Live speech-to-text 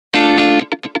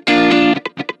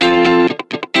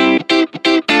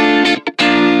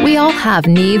have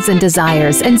needs and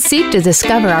desires and seek to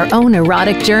discover our own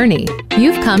erotic journey,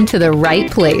 you've come to the right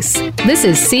place. This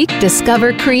is Seek,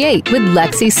 Discover, Create with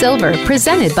Lexi Silver,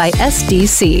 presented by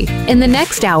SDC. In the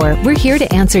next hour, we're here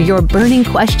to answer your burning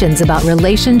questions about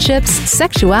relationships,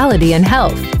 sexuality, and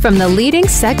health from the leading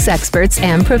sex experts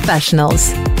and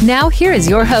professionals. Now, here is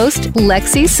your host,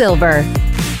 Lexi Silver.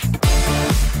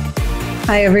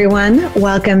 Hi, everyone.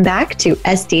 Welcome back to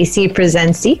SDC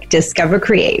Presents Seek, Discover,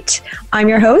 Create. I'm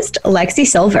your host, Lexi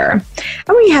Silver,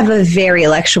 and we have a very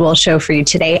lectual show for you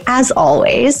today. As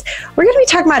always, we're going to be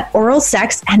talking about oral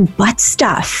sex and butt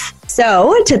stuff.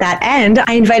 So, to that end,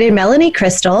 I invited Melanie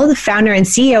Crystal, the founder and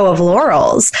CEO of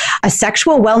Lorals, a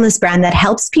sexual wellness brand that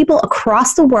helps people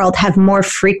across the world have more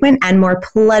frequent and more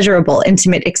pleasurable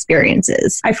intimate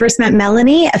experiences. I first met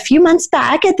Melanie a few months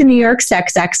back at the New York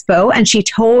Sex Expo, and she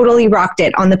totally rocked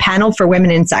it on the panel for women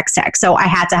in sex tech, so I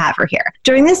had to have her here.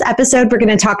 During this episode, we're going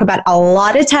to talk about a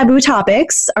lot of taboo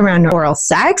topics around oral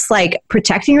sex, like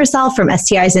protecting yourself from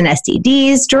STIs and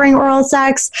STDs during oral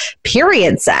sex,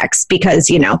 period sex, because,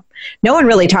 no one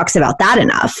really talks about that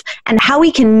enough, and how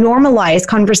we can normalize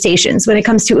conversations when it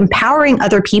comes to empowering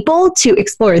other people to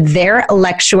explore their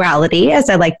sexuality, as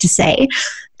I like to say,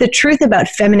 the truth about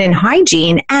feminine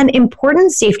hygiene, and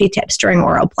important safety tips during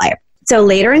oral play. So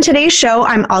later in today's show,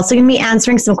 I'm also going to be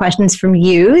answering some questions from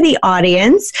you, the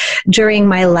audience, during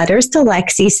my Letters to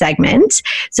Lexi segment.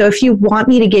 So if you want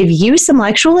me to give you some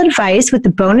lectual advice with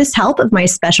the bonus help of my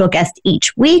special guest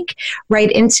each week,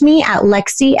 write into me at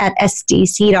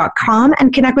lexi@sdc.com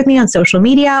and connect with me on social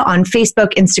media, on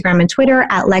Facebook, Instagram, and Twitter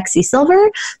at Lexi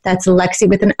Silver. That's Lexi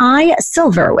with an I,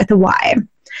 Silver with a Y.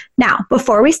 Now,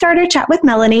 before we start our chat with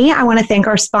Melanie, I want to thank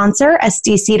our sponsor,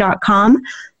 SDC.com,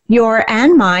 your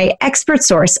and my expert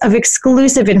source of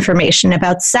exclusive information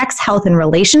about sex, health, and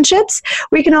relationships.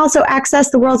 We can also access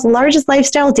the world's largest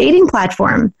lifestyle dating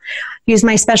platform. Use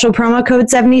my special promo code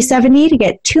 7070 to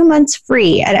get 2 months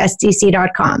free at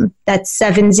SDC.com. That's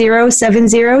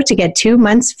 7070 to get 2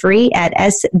 months free at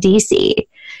SDC.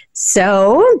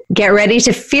 So get ready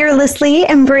to fearlessly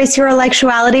embrace your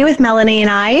sexuality with Melanie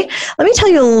and I. Let me tell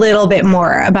you a little bit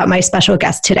more about my special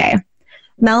guest today.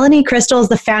 Melanie Crystal is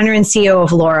the founder and CEO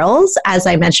of Lorals, as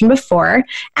I mentioned before,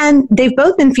 and they've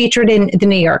both been featured in the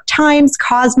New York Times,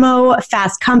 Cosmo,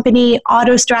 Fast Company,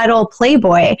 Autostraddle,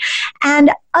 Playboy, and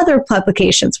other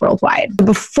publications worldwide.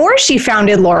 Before she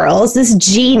founded Lorals, this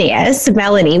genius,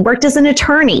 Melanie, worked as an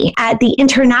attorney at the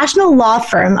international law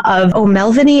firm of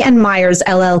O'Melveny and Myers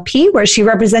LLP, where she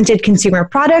represented consumer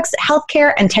products,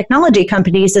 healthcare, and technology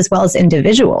companies, as well as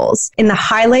individuals. In the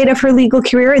highlight of her legal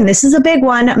career, and this is a big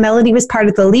one, Melanie was part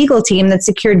of the legal team that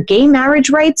secured gay marriage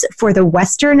rights for the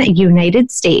Western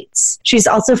United States. She's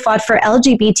also fought for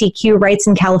LGBTQ rights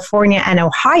in California and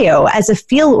Ohio as a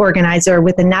field organizer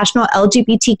with the National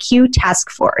LGBTQ Task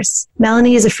Force.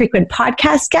 Melanie is a frequent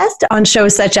podcast guest on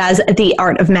shows such as The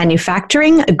Art of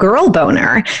Manufacturing, Girl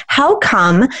Boner, How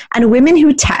Come, and Women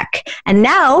Who Tech. And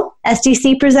now,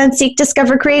 SDC presents Seek,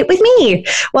 Discover, Create with me.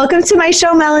 Welcome to my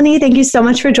show, Melanie. Thank you so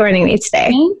much for joining me today.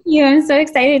 Thank you. I'm so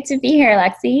excited to be here,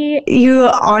 Lexi. You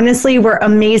honestly were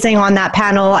amazing on that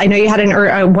panel. I know you had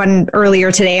one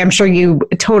earlier today. I'm sure you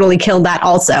totally killed that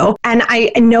also. And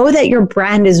I know that your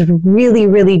brand is really,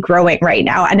 really growing right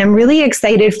now. And I'm really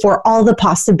excited for all the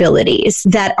possibilities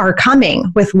that are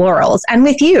coming with Lorals and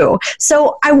with you.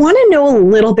 So I want to know a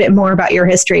little bit more about your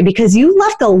history, because you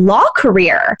left a law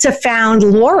career to found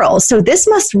Lorals. So this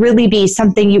must really be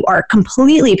something you are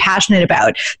completely passionate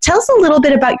about. Tell us a little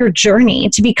bit about your journey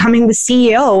to becoming the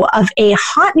CEO of a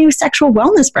hot new sexual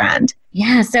wellness brand.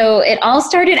 Yeah, so it all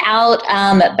started out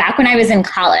back when I was in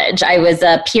college. I was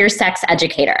a peer sex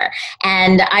educator,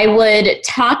 and I would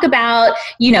talk about,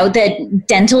 the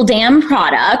Dental Dam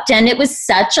product, and it was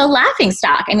such a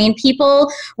laughingstock. I mean,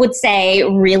 people would say,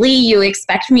 really, you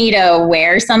expect me to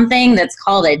wear something that's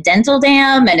called a Dental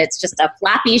Dam, and it's just a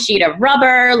flappy sheet of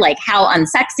rubber? Like, how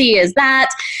unsexy is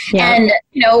that? Yeah. And,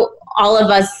 all of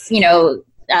us,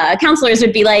 counselors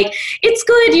would be like, it's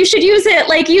good, you should use it,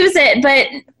 use it. But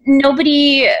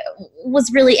nobody was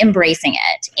really embracing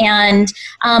it. And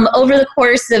over the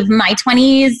course of my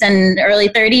 20s and early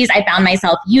 30s, I found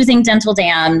myself using dental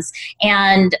dams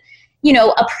and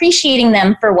appreciating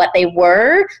them for what they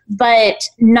were, but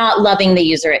not loving the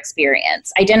user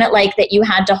experience. I didn't like that you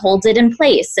had to hold it in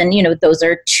place. And, those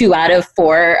are 2 out of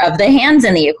 4 of the hands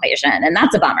in the equation. And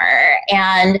that's a bummer.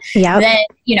 And then,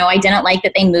 I didn't like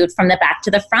that they moved from the back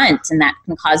to the front, and that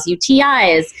can cause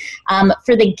UTIs.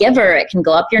 For the giver, it can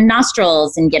go up your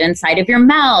nostrils and get inside of your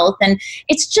mouth. And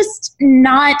it's just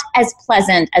not as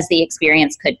pleasant as the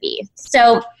experience could be.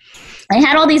 So I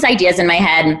had all these ideas in my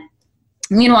head.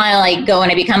 Meanwhile, I go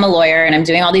and I become a lawyer and I'm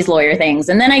doing all these lawyer things.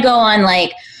 And then I go on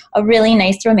like a really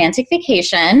nice romantic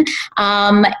vacation.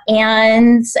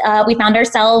 And we found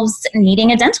ourselves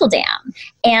needing a dental dam.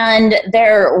 And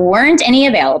there weren't any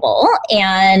available.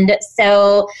 And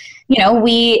so,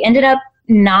 we ended up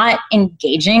not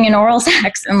engaging in oral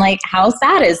sex. And like, how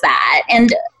sad is that?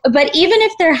 But even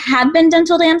if there had been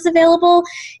dental dams available,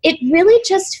 it really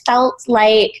just felt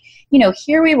like,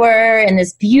 here we were in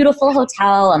this beautiful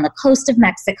hotel on the coast of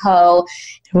Mexico.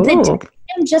 Ooh. The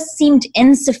dam just seemed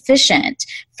insufficient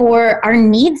for our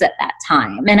needs at that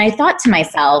time. And I thought to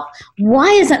myself, why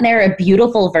isn't there a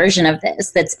beautiful version of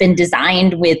this that's been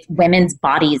designed with women's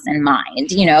bodies in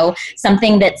mind?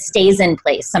 Something that stays in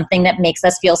place, something that makes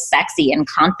us feel sexy and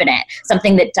confident,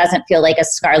 something that doesn't feel like a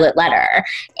scarlet letter.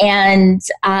 And,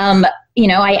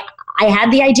 I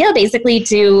had the idea basically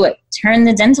to turn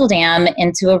the dental dam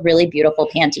into a really beautiful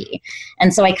panty.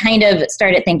 And so I kind of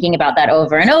started thinking about that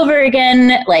over and over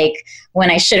again, like when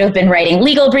I should have been writing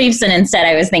legal briefs and instead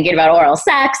I was thinking about oral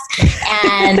sex.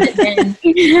 And then,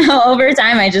 over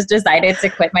time I just decided to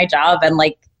quit my job and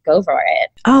like go for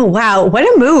it. Oh, wow. What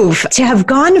a move to have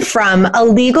gone from a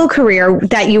legal career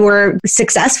that you were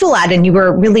successful at and you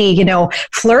were really,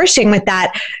 flourishing with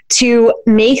that to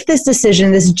make this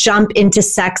decision, this jump into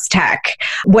sex tech,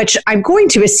 which I'm going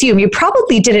to assume you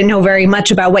probably didn't know very much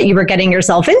about what you were getting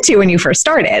yourself into when you first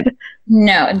started.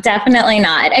 No, definitely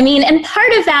not. I mean, and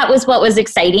part of that was what was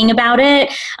exciting about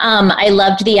it. I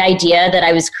loved the idea that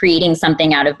I was creating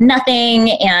something out of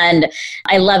nothing. And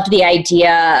I loved the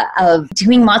idea of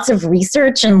doing lots of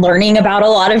research and learning about a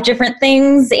lot of different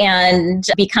things and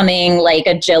becoming like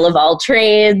a Jill of all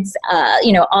trades.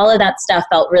 All of that stuff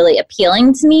felt really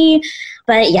appealing to me.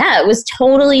 But yeah, it was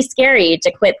totally scary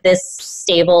to quit this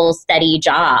stable, steady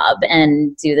job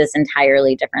and do this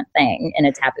entirely different thing in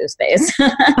a taboo space.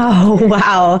 Oh,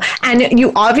 wow. And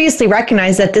you obviously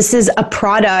recognize that this is a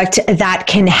product that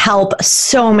can help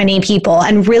so many people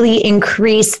and really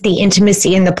increase the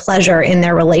intimacy and the pleasure in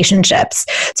their relationships.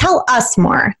 Tell us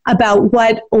more about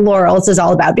what Laurels is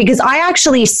all about, because I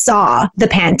actually saw the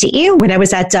panty when I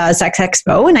was at Sex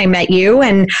Expo and I met you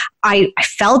and I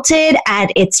felt it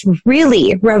and it's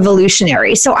really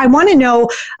revolutionary. So I want to know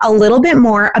a little bit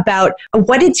more about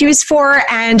what it's used for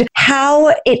and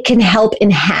how it can help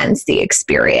enhance the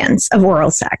experience of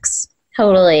oral sex.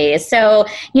 Totally. So,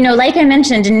 like I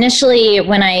mentioned initially,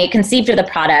 when I conceived of the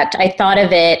product, I thought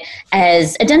of it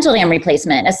as a dental dam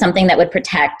replacement, as something that would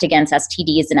protect against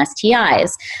STDs and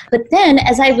STIs. But then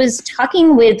as I was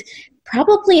talking with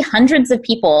probably hundreds of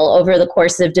people over the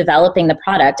course of developing the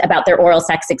product about their oral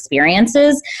sex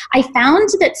experiences, I found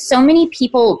that so many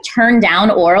people turn down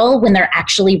oral when they're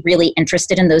actually really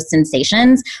interested in those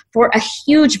sensations for a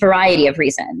huge variety of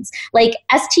reasons. Like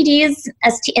STDs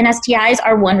and STIs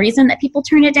are one reason that people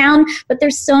turn it down, but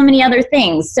there's so many other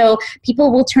things. So people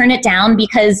will turn it down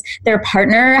because their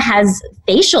partner has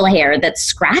facial hair that's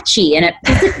scratchy and it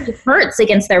physically hurts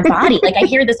against their body. Like I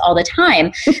hear this all the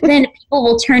time. Then people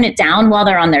will turn it down while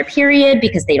they're on their period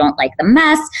because they don't like the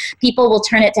mess. People will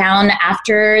turn it down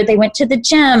after they went to the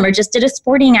gym or just did a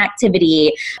sporting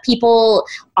activity. People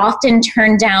often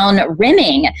turn down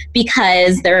rimming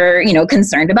because they're,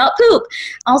 concerned about poop.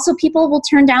 Also, people will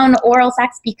turn down oral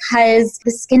sex because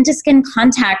the skin-to-skin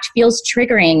contact feels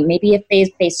triggering. Maybe if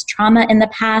they've faced trauma in the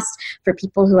past. For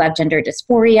people who have gender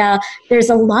dysphoria, there's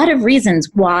a lot of reasons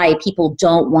why people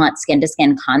don't want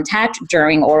skin-to-skin contact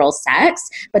during oral sex,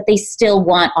 but they still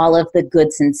want all of the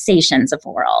good sensations of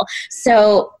oral.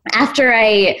 So after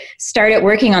I started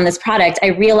working on this product, I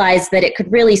realized that it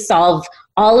could really solve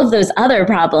all of those other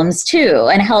problems too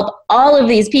and help all of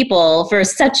these people for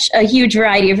such a huge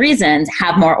variety of reasons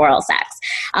have more oral sex.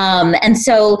 And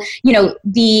so,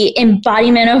 the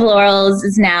embodiment of Laurels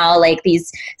is now like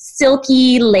these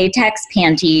silky latex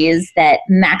panties that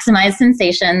maximize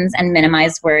sensations and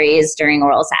minimize worries during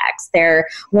oral sex. They're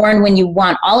worn when you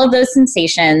want all of those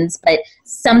sensations, but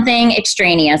something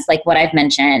extraneous, like what I've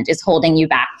mentioned, is holding you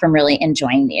back from really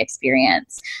enjoying the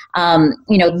experience.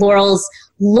 Laurels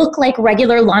look like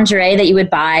regular lingerie that you would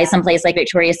buy someplace like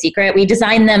Victoria's Secret. We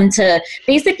designed them to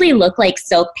basically look like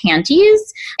silk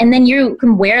panties, and then you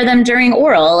can wear them during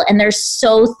oral, and they're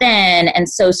so thin and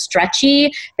so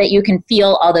stretchy that you can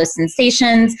feel all those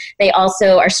sensations. They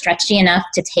also are stretchy enough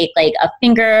to take like a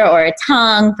finger or a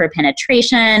tongue for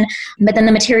penetration, but then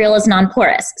the material is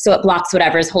non-porous, so it blocks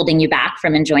whatever is holding you back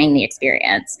from enjoying the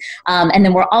experience. And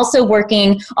then we're also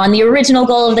working on the original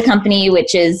goal of the company,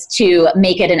 which is to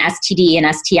make it an STD and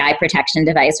STI protection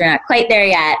device. We're not quite there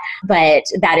yet, but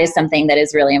that is something that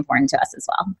is really important to us as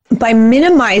well. By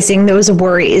minimizing those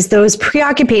worries, those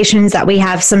preoccupations that we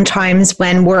have sometimes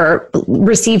when we're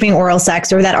receiving oral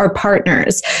sex or that our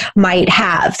partners might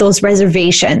have, those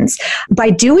reservations, by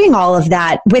doing all of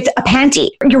that with a panty,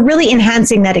 you're really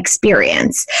enhancing that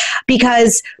experience.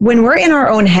 Because when we're in our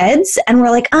own heads and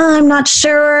we're like, oh, I'm not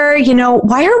sure,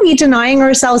 why are we denying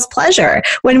ourselves pleasure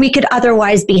when we could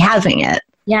otherwise be having it?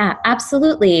 Yeah,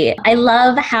 absolutely. I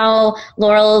love how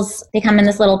Lorals, they come in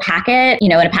this little packet,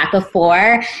 in a pack of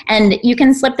 4, and you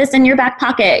can slip this in your back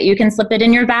pocket. You can slip it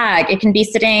in your bag. It can be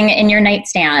sitting in your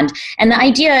nightstand. And the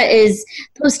idea is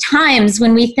those times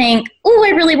when we think, oh, I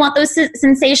really want those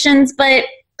sensations, but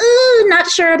not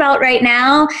sure about right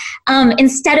now.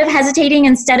 Instead of hesitating,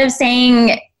 instead of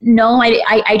saying, no,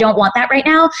 I don't want that right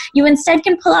now, you instead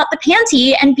can pull out the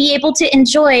panty and be able to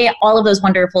enjoy all of those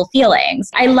wonderful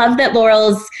feelings. I love that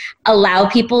Lorals allow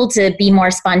people to be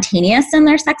more spontaneous in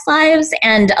their sex lives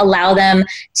and allow them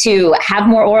to have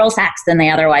more oral sex than they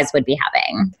otherwise would be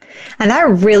having. And that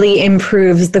really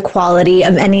improves the quality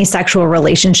of any sexual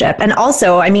relationship. And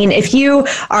also, if you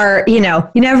are, you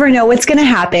never know what's going to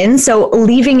happen. So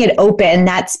leaving it open,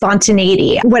 that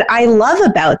spontaneity. What I love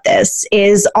about this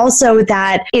is also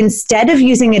that instead of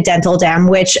using a dental dam,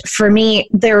 which for me,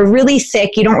 they're really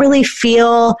thick, you don't really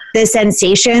feel the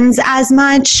sensations as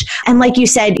much. And like you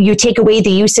said, you take away the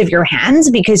use of your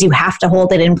hands because you have to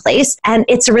hold it in place. And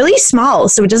it's really small,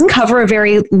 so it doesn't cover a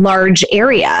very large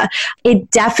area. It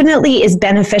definitely is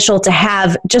beneficial to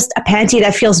have just a panty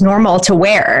that feels normal to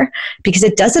wear, because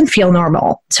it doesn't feel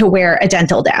normal to wear a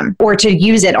dental dam or to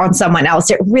use it on someone else.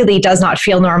 It really does not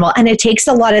feel normal. And it takes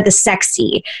a lot of the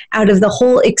sexy out of the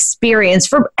whole experience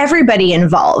for everybody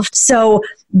involved. So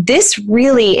this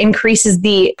really increases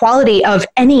the quality of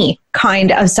any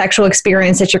kind of sexual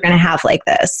experience that you're going to have like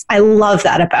this. I love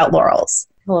that about Lorals.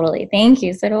 Totally. Thank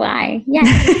you. So do I. Yeah.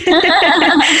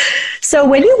 So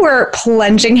when you were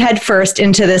plunging headfirst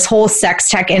into this whole sex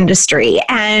tech industry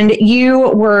and you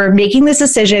were making this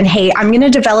decision, hey, I'm going to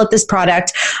develop this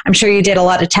product. I'm sure you did a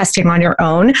lot of testing on your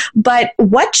own, but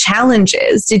what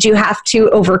challenges did you have to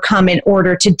overcome in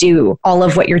order to do all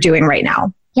of what you're doing right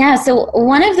now? Yeah, so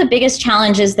one of the biggest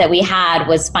challenges that we had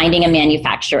was finding a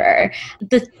manufacturer.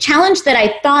 The challenge that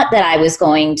I thought that I was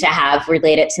going to have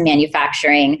related to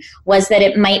manufacturing was that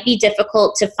it might be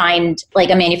difficult to find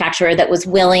like a manufacturer that was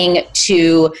willing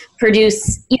to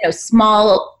produce,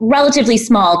 relatively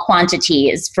small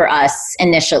quantities for us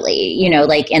initially,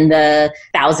 like in the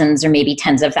thousands or maybe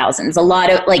tens of thousands. A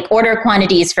lot of order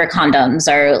quantities for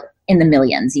condoms are in the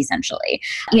millions, essentially.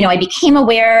 I became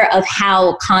aware of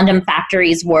how condom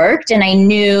factories worked, and I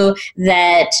knew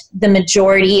that the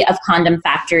majority of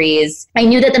factories, had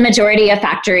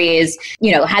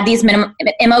these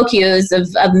MOQs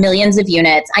of millions of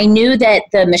units. I knew that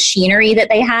the machinery that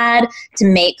they had to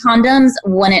make condoms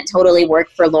wouldn't totally work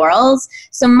for Lorals.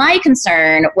 So my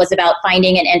concern was about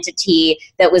finding an entity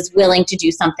that was willing to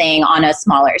do something on a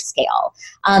smaller scale.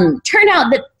 Turned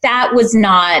out that was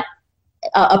not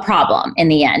a problem in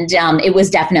the end. It was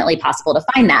definitely possible to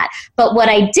find that. But what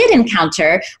I did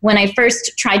encounter when I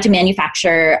first tried to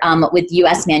manufacture with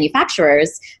US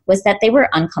manufacturers was that they were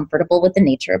uncomfortable with the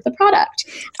nature of the product.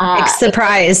 Big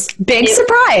surprise.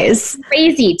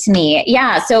 Crazy to me.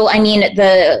 Yeah. So,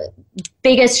 the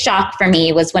biggest shock for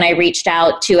me was when I reached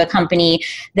out to a company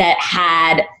that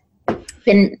had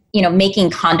been, making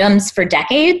condoms for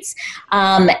decades.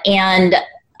 And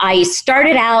I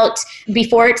started out,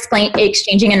 before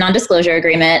exchanging a non-disclosure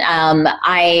agreement,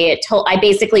 I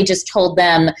basically just told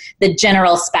them the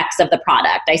general specs of the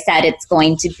product. I said it's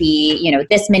going to be,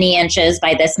 this many inches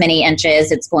by this many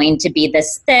inches. It's going to be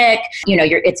this thick.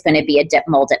 It's going to be a dip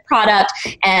molded product.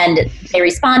 And they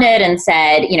responded and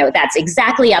said, that's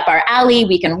exactly up our alley.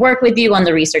 We can work with you on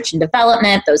the research and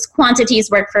development. Those quantities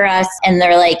work for us. And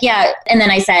they're like, yeah. And then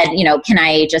I said, can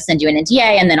I just send you an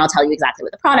NDA and then I'll tell you exactly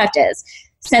what the product is.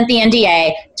 Sent the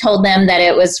NDA, told them that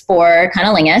it was for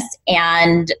cunnilingus,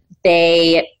 and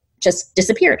they just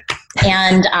disappeared.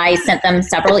 And I sent them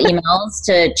several emails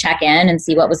to check in and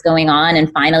see what was going on.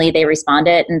 And finally they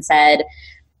responded and said,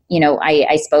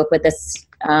 I spoke with this,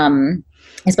 I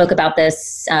spoke about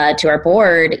this to our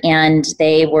board, and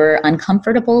they were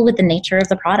uncomfortable with the nature of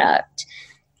the product.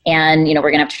 And, we're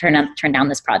going to have to turn down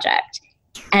this project.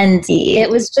 And it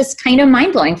was just kind of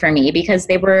mind-blowing for me because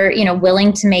they were,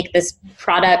 willing to make this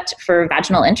product for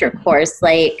vaginal intercourse,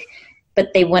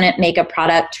 but they wouldn't make a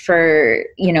product for,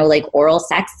 oral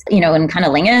sex, and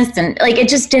cunnilingus. And it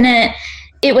just didn't,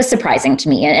 it was surprising to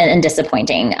me and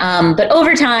disappointing. But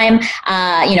over time,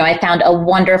 I found a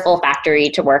wonderful factory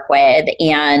to work with,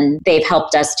 and they've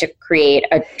helped us to create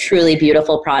a truly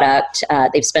beautiful product.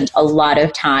 They've spent a lot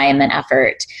of time and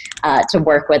effort to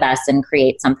work with us and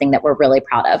create something that we're really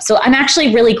proud of. So I'm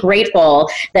actually really grateful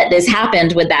that this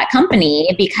happened with that company,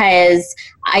 because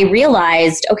I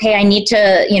realized, okay, I need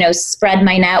to, spread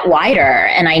my net wider,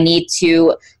 and I need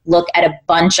to look at a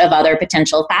bunch of other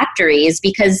potential factories,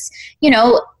 because,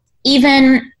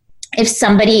 even if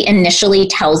somebody initially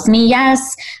tells me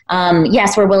yes,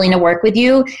 we're willing to work with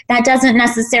you, that doesn't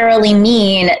necessarily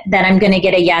mean that I'm going to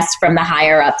get a yes from the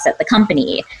higher ups at the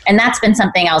company. And that's been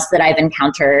something else that I've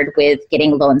encountered with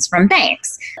getting loans from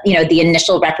banks. The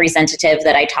initial representative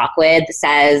that I talk with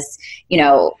says,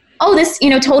 oh, this,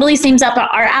 totally seems up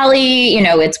our alley.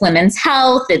 It's women's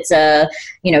health. It's a,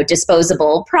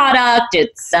 disposable product.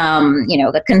 It's,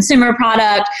 a consumer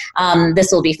product.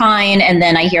 This will be fine. And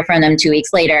then I hear from them 2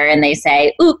 weeks later and they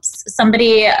say, oops,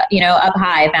 somebody, up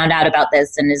high found out about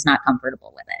this and is not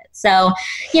comfortable with it. So,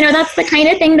 that's the kind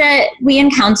of thing that we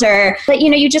encounter. But,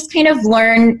 you just kind of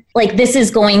learn, like, this is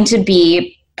going to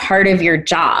be part of your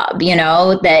job,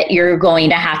 that you're going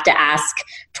to have to ask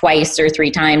twice or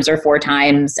 3 times or 4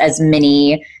 times as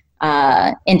many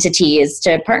entities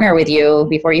to partner with you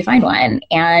before you find one.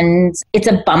 And it's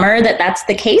a bummer that that's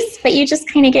the case, but you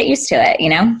just kind of get used to it,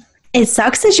 It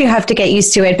sucks that you have to get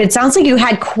used to it, but it sounds like you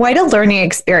had quite a learning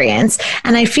experience.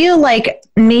 And I feel like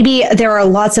maybe there are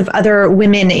lots of other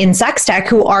women in sex tech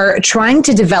who are trying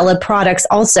to develop products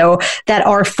also that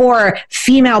are for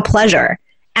female pleasure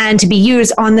and to be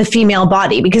used on the female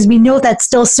body, because we know that's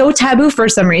still so taboo for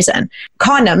some reason.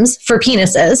 Condoms for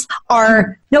penises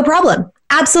are no problem.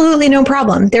 Absolutely no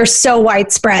problem. They're so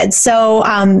widespread. So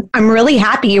I'm really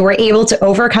happy you were able to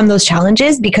overcome those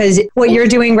challenges, because what you're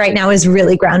doing right now is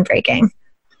really groundbreaking.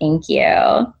 Thank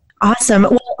you. Awesome.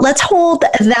 Well, let's hold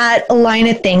that line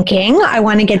of thinking. I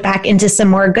want to get back into some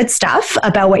more good stuff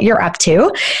about what you're up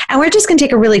to. And we're just going to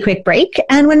take a really quick break.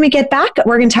 And when we get back,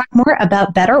 we're going to talk more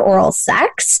about better oral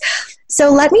sex. So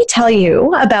let me tell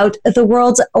you about the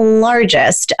world's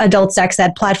largest adult sex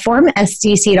ed platform,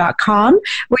 SDC.com,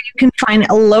 where you can find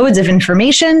loads of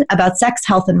information about sex,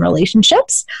 health, and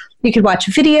relationships. You could watch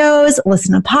videos,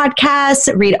 listen to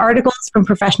podcasts, read articles from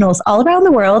professionals all around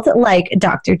the world like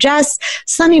Dr. Jess,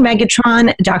 Sunny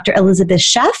Megatron, Dr. Elizabeth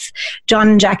Sheff, John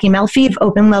and Jackie Melfi of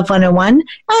Open Love 101,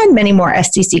 and many more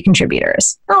SDC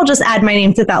contributors. I'll just add my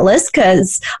name to that list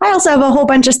because I also have a whole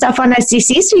bunch of stuff on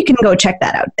SDC, so you can go check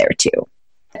that out there too.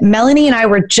 Melanie and I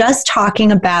were just talking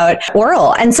about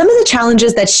oral and some of the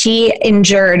challenges that she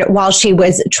endured while she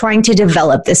was trying to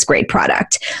develop this great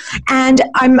product. And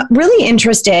I'm really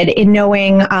interested in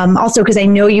knowing also, because I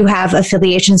know you have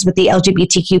affiliations with the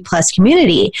LGBTQ plus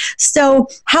community. So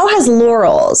how has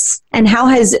Laurels and how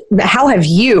have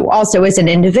you also as an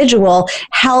individual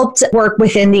helped work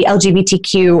within the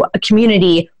LGBTQ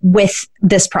community with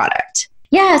this product?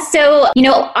 Yeah, so,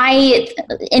 I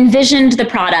envisioned the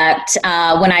product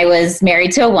when I was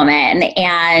married to a woman.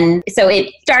 And so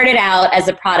it started out as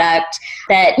a product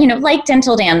that, like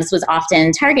dental dams, was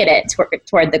often targeted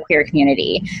toward the queer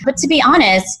community. But to be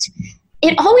honest,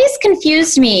 it always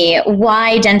confused me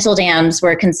why dental dams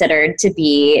were considered to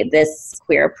be this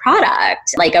queer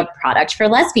product, like a product for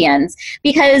lesbians,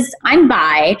 because I'm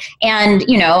bi and,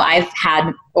 I've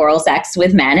had oral sex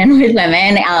with men and with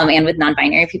women and with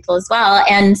non-binary people as well.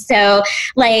 And so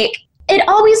it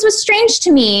always was strange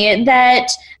to me that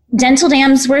dental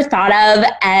dams were thought of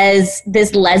as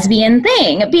this lesbian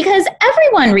thing, because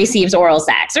everyone receives oral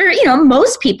sex, or,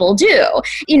 most people do.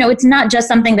 It's not just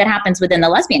something that happens within the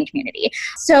lesbian community.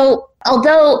 So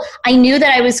although I knew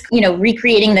that I was,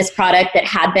 recreating this product that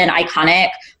had been iconic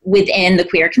within the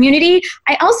queer community,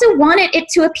 I also wanted it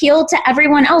to appeal to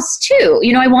everyone else too.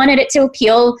 I wanted it to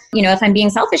appeal, if I'm being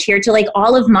selfish here, to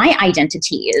all of my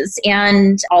identities.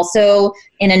 And also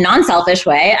in a non-selfish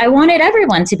way, I wanted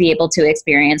everyone to be able to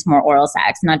experience more oral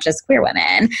sex, not just queer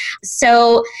women.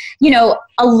 So,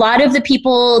 a lot of the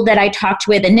people that I talked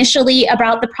with initially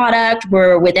about the product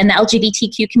were within the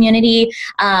LGBTQ community.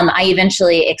 I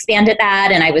eventually expanded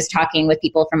that, and I was talking with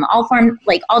people from all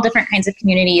different kinds of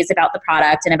communities about the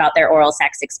product and about their oral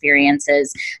sex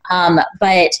experiences.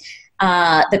 But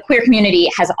the queer community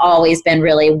has always been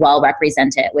really well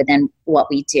represented within what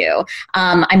we do.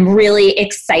 I'm really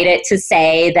excited to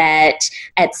say that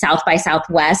at South by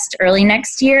Southwest early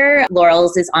next year,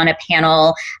 Laurels is on a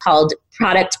panel called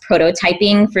product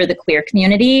prototyping for the queer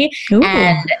community. Ooh.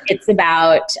 And it's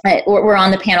about, we're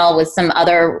on the panel with some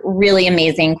other really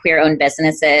amazing queer-owned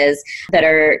businesses that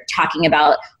are talking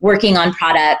about working on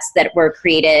products that were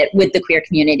created with the queer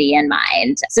community in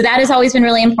mind. So that has always been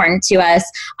really important to us.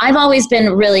 I've always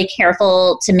been really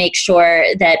careful to make sure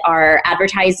that our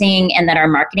advertising and that our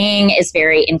marketing is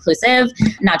very inclusive,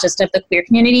 not just of the queer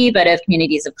community, but of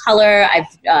communities of color.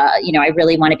 I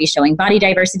really want to be showing body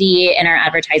diversity in our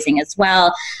advertising as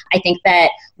well. I think that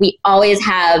we always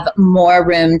have more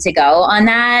room to go on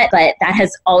that, but that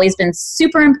has always been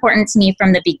super important to me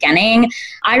from the beginning.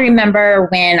 I remember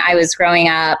when I was growing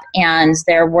up and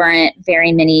there weren't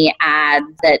very many ads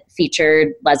that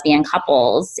featured lesbian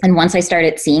couples. And once I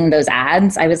started seeing those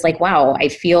ads, I was like, wow, I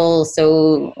feel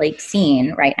so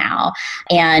seen right now.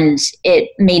 And it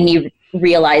made me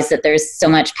realize that there's so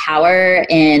much power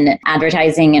in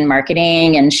advertising and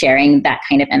marketing and sharing that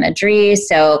kind of imagery.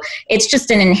 So it's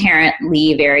just an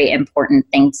inherently very important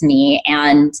thing to me.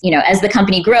 And, as the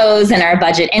company grows and our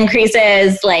budget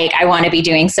increases, I want to be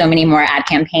doing so many more ad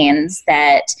campaigns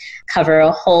that cover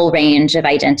a whole range of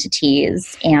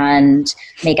identities and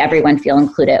make everyone feel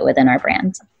included within our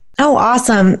brand. Oh,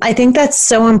 awesome. I think that's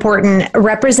so important.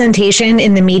 Representation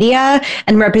in the media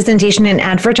and representation in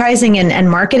advertising and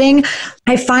marketing.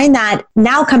 I find that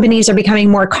now companies are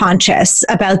becoming more conscious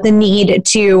about the need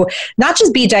to not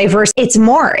just be diverse. It's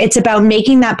about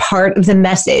making that part of the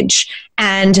message.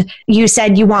 And you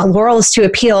said you want Lorals to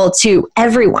appeal to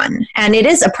everyone. And it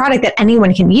is a product that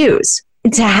anyone can use.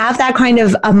 To have that kind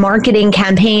of a marketing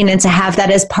campaign and to have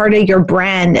that as part of your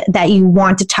brand, that you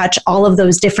want to touch all of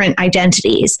those different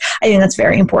identities, I think that's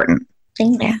very important.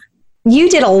 Thank you. You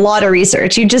did a lot of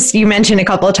research. You mentioned a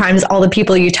couple of times all the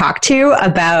people you talked to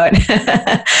about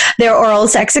their oral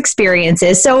sex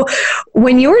experiences. So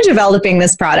when you were developing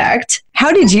this product,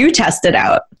 how did you test it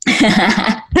out?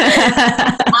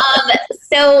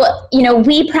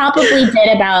 We probably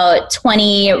did about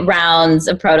 20 rounds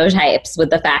of prototypes with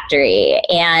the factory,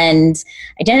 and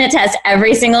I didn't test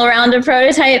every single round of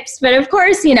prototypes, but of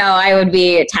course, I would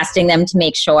be testing them to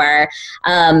make sure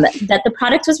that the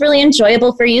product was really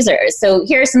enjoyable for users. So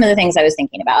here are some of the things I was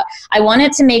thinking about. I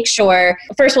wanted to make sure,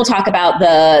 first we'll talk about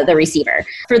the receiver.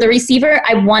 For the receiver,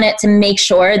 I wanted to make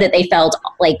sure that they felt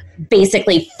like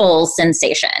basically full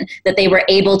sensation, that they were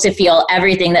able to feel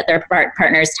everything that their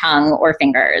partner's tongue or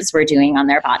fingers were doing on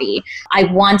their body. I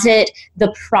wanted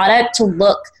the product to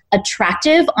look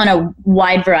attractive on a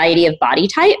wide variety of body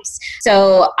types.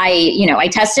 So I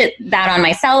tested that on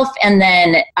myself, and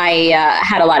then I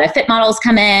had a lot of fit models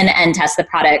come in and test the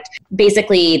product.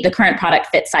 Basically, the current product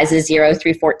fits sizes 0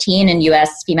 through 14 in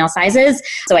US female sizes.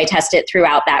 So I tested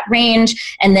throughout that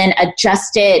range and then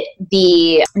adjusted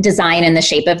the design and the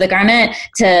shape of the garment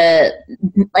to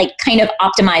kind of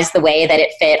optimize the way that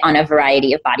it fit on a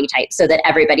variety of body types so that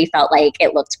everybody felt like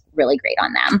it looked really great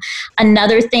on them.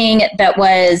 Another thing that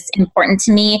was important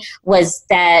to me was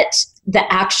that the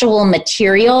actual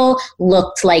material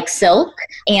looked like silk.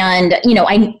 And,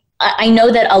 I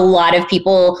know that a lot of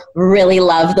people really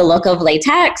love the look of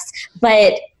latex,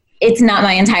 but it's not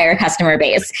my entire customer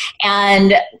base.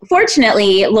 And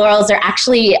fortunately, Lorals are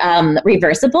actually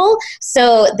reversible.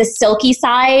 So the silky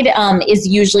side is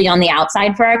usually on the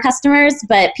outside for our customers,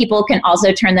 but people can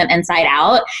also turn them inside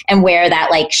out and wear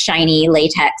that shiny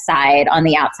latex side on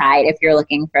the outside if you're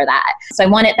looking for that. So I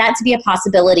wanted that to be a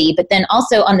possibility. But then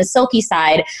also on the silky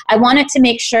side, I wanted to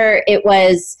make sure it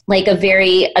was a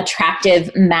very attractive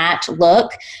matte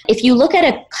look. If you look at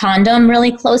a condom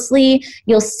really closely,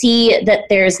 you'll see that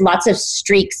there's lots of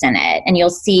streaks in it, and you'll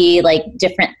see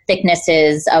different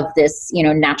thicknesses of this,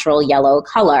 natural yellow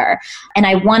color. And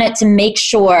I wanted to make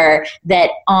sure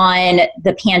that on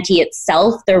the panty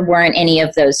itself, there weren't any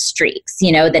of those streaks,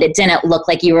 that it didn't look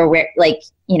like you were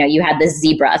you had this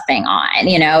zebra thing on,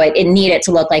 it needed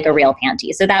to look like a real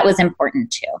panty. So that was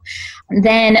important too.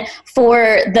 Then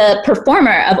for the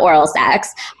performer of oral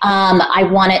sex, I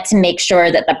wanted to make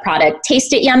sure that the product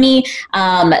tasted yummy,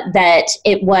 that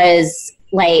it was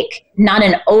not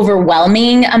an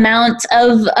overwhelming amount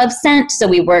of scent. So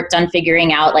we worked on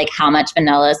figuring out how much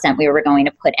vanilla scent we were going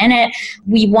to put in it.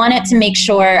 We wanted to make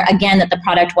sure, again, that the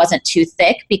product wasn't too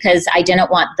thick, because I didn't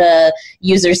want the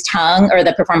user's tongue or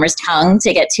the performer's tongue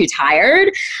to get too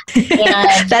tired.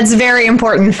 And that's very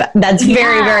important. That's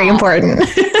very, very important.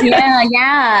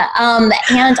 Yeah.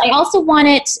 And I also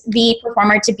wanted the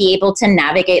performer to be able to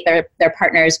navigate their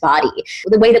partner's body.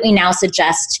 The way that we now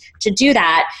suggest to do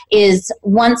that is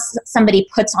once somebody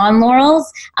puts on Lorals,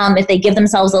 if they give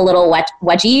themselves a little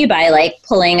wedgie by like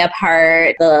pulling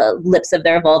apart the lips of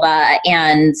their vulva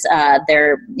and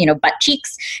their butt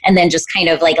cheeks, and then just kind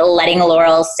of like letting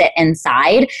Loral sit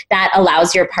inside, that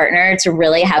allows your partner to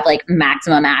really have like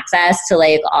maximum access to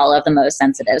like all of the most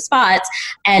sensitive spots.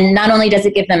 And not only does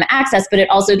it give them access, but it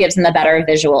also gives them a better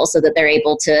visual so that they're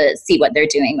able to see what they're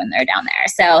doing when they're down there.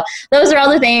 So those are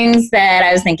all the things that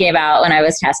I was thinking about when I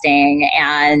was testing.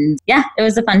 And yeah, it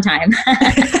was a fun time.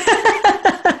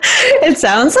 It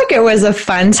sounds like it was a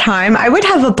fun time. I would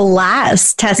have a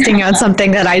blast testing out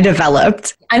something that I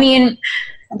developed. I mean,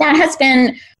 that has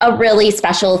been a really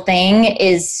special thing,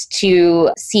 is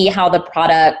to see how the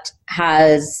product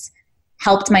has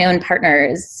helped my own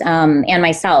partners and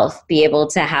myself be able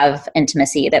to have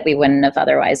intimacy that we wouldn't have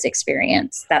otherwise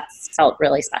experienced. That's felt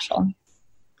really special.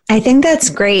 I think that's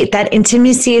great. That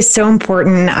intimacy is so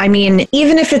important. I mean,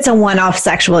 even if it's a one-off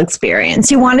sexual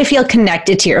experience, you want to feel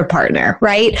connected to your partner,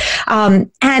 right?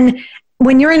 And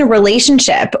when you're in a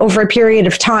relationship over a period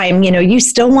of time, you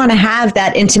still want to have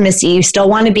that intimacy. You still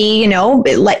want to be,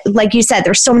 like you said,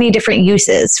 there's so many different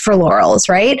uses for Lorals,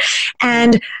 right?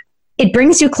 And it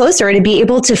brings you closer to be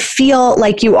able to feel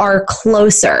like you are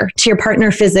closer to your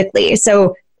partner physically.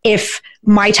 So if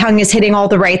my tongue is hitting all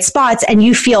the right spots and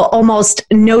you feel almost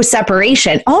no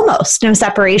separation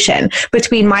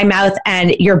between my mouth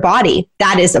and your body,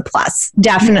 that is a plus.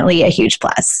 Definitely a huge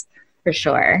plus. For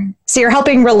sure. So you're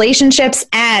helping relationships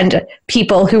and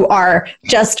people who are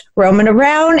just roaming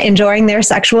around, enjoying their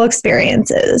sexual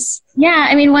experiences. Yeah.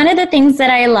 I mean, one of the things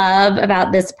that I love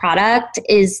about this product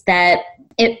is that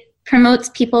it promotes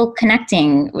people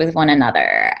connecting with one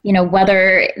another,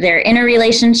 whether they're in a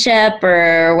relationship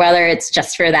or whether it's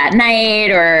just for that night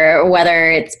or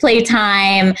whether it's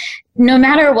playtime. No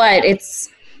matter what, it's,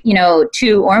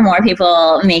 two or more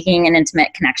people making an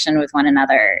intimate connection with one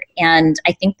another. And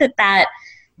I think that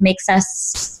makes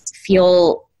us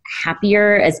feel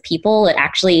happier as people. It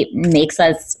actually makes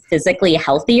us physically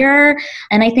healthier.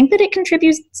 And I think that it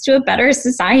contributes to a better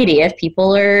society if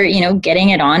people are, getting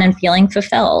it on and feeling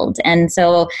fulfilled. And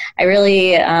so I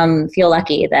really feel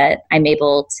lucky that I'm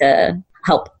able to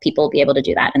help people be able to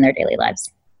do that in their daily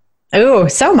lives. Oh,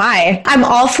 so am I. I'm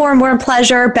all for more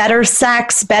pleasure, better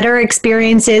sex, better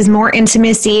experiences, more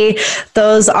intimacy.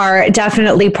 Those are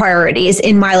definitely priorities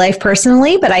in my life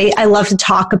personally, but I love to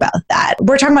talk about that.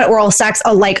 We're talking about oral sex.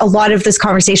 Like a lot of this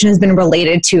conversation has been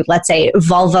related to, let's say,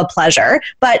 vulva pleasure,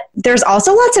 but there's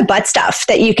also lots of butt stuff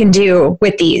that you can do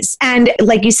with these. And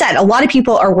like you said, a lot of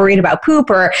people are worried about poop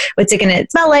or what's it going to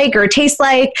smell like or taste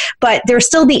like, but there's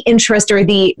still the interest or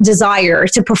the desire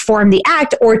to perform the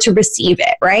act or to receive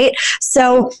it, right?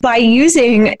 So by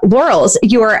using Lorals,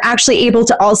 you are actually able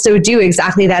to also do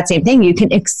exactly that same thing. You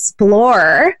can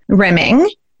explore rimming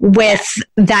with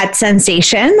that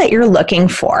sensation that you're looking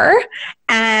for,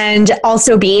 and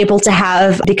also be able to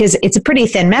have, because it's a pretty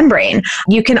thin membrane,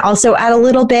 you can also add a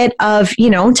little bit of,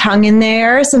 tongue in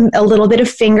there, a little bit of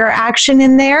finger action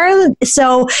in there.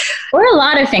 So, or a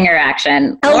lot of finger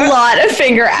action. A lot of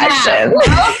finger action.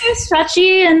 Well, they're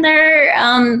stretchy and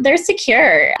they're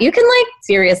secure. You can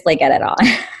seriously get it on.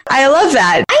 I love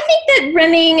that. I think that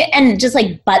rimming and just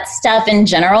butt stuff in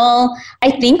general,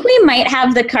 I think we might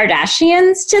have the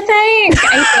Kardashians to thank.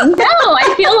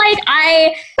 I feel like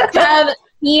I have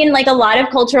seen a lot of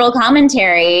cultural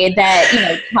commentary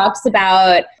that, talks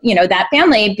about, that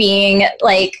family being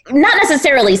not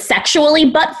necessarily sexually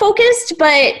butt focused,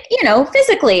 but,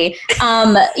 physically,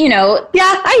 Yeah,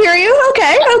 I hear you.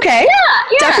 Okay.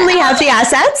 Yeah. Definitely have the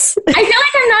assets. I feel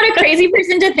like I'm not a crazy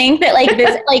person to think that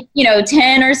this,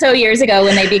 10 or so years ago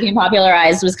when they became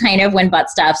popularized was kind of when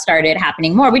butt stuff started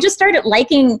happening more. We just started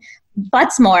liking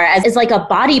butts more as a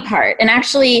body part. And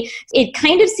actually, it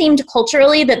kind of seemed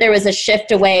culturally that there was a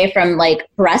shift away from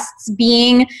breasts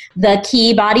being the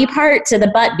key body part to the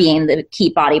butt being the key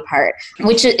body part,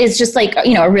 which is just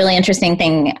a really interesting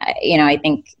thing, I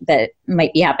think that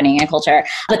might be happening in culture.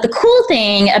 But the cool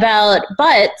thing about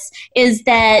butts is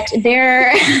that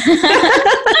they're...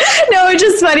 No, it's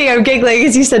just funny. I'm giggling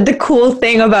as you said the cool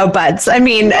thing about butts. I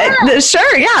mean,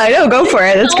 sure. Yeah, I know. Go for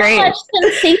it. That's great. So much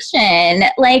sensation,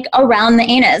 around the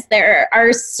anus. There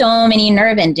are so many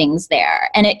nerve endings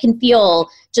there, and it can feel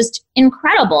just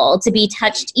incredible to be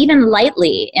touched even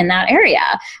lightly in that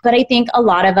area. But I think a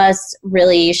lot of us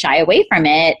really shy away from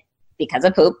it because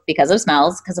of poop, because of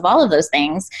smells, because of all of those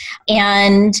things.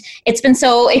 And it's been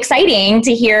so exciting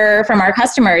to hear from our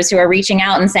customers who are reaching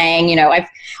out and saying, I've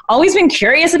always been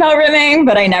curious about rimming,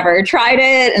 but I never tried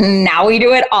it. And now we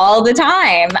do it all the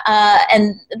time.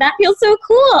 And that feels so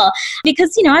cool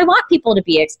because, I want people to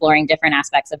be exploring different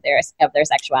aspects of their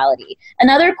sexuality.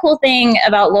 Another cool thing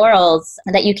about Lorals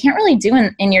that you can't really do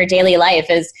in your daily life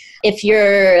is if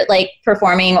you're like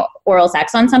performing oral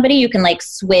sex on somebody, you can like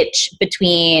switch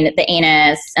between the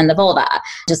anus and the vulva,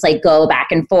 just like go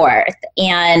back and forth.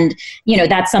 And,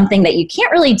 that's something that you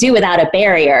can't really do without a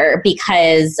barrier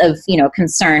because of,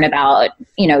 concern about,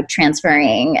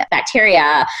 transferring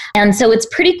bacteria. And so it's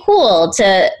pretty cool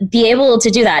to be able to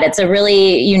do that. It's a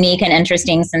really unique and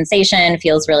interesting sensation,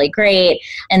 feels really great.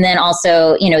 And then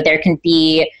also, there can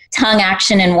be tongue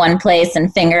action in one place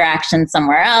and finger action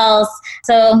somewhere else.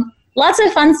 So lots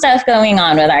of fun stuff going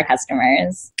on with our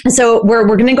customers. So we're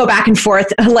going to go back and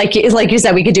forth, like you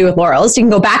said, we could do with Lorals. You can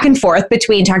go back and forth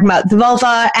between talking about the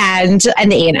vulva and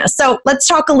the anus. So let's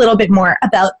talk a little bit more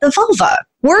about the vulva.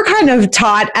 We're kind of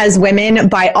taught as women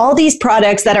by all these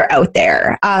products that are out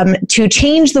there to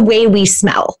change the way we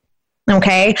smell.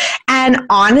 Okay. And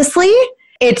honestly,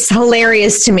 it's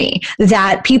hilarious to me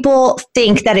that people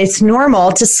think that it's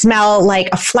normal to smell like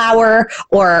a flower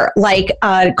or like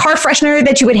a car freshener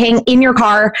that you would hang in your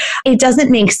car. It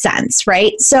doesn't make sense,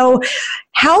 right? So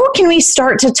how can we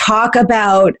start to talk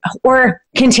about, or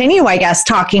continue, I guess,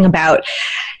 talking about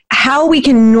how we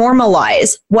can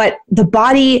normalize what the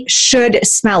body should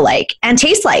smell like and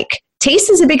taste like? Taste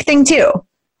is a big thing too.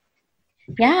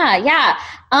 Yeah.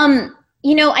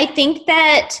 I think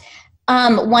that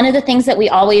one of the things that we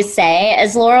always say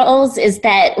as Lorals is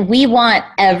that we want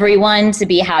everyone to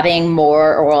be having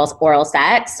more oral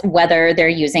sex, whether they're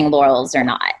using Lorals or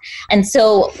not. And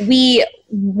so we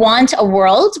want a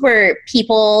world where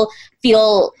people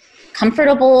feel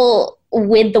comfortable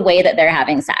with the way that they're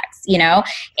having sex,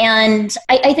 And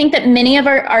I think that many of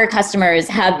our customers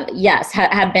have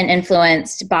been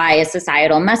influenced by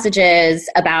societal messages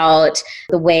about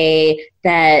the way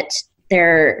that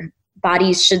their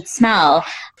bodies should smell.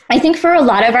 I think for a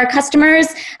lot of our customers,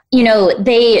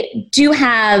 they do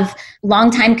have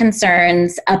longtime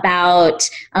concerns about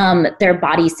their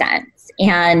body sense,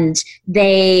 and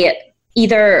they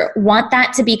either want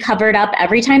that to be covered up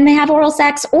every time they have oral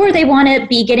sex, or they want to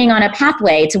be getting on a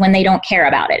pathway to when they don't care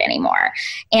about it anymore.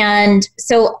 And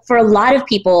so for a lot of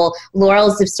people,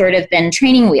 Lorals have sort of been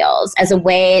training wheels as a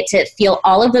way to feel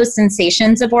all of those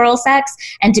sensations of oral sex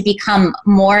and to become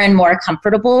more and more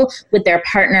comfortable with their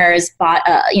partner's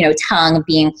tongue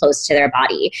being close to their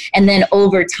body. And then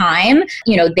over time,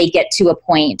 they get to a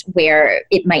point where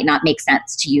it might not make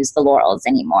sense to use the Lorals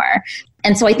anymore.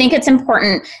 And so I think it's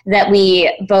important that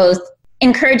we both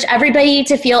encourage everybody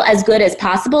to feel as good as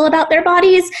possible about their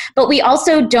bodies, but we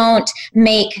also don't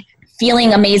make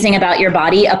feeling amazing about your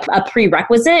body a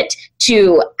prerequisite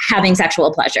to having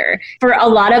sexual pleasure. For a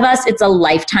lot of us, it's a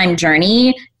lifetime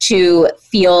journey to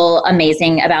feel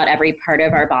amazing about every part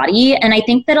of our body. And I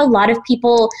think that a lot of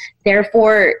people,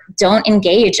 therefore, don't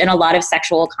engage in a lot of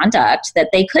sexual conduct that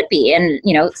they could be, and,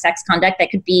 sex conduct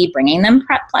that could be bringing them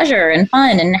pleasure and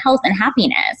fun and health and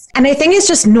happiness. And I think it's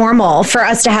just normal for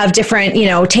us to have different,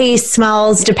 tastes,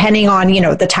 smells, depending on,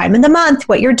 the time of the month,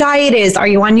 what your diet is. Are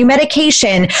you on new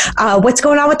medication? What's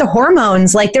going on with the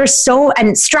hormones? Like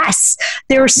and stress.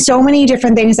 There are so many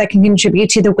different things that can contribute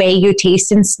to the way you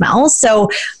taste and smell. So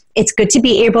it's good to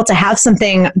be able to have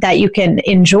something that you can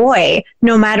enjoy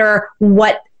no matter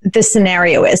what the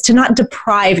scenario is, to not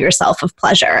deprive yourself of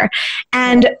pleasure.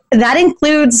 And that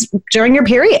includes during your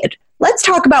period. Let's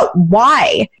talk about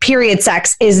why period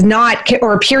sex is not,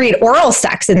 or period oral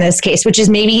sex in this case, which is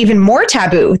maybe even more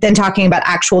taboo than talking about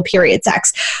actual period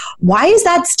sex. Why is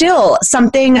that still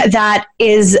something that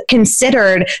is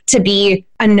considered to be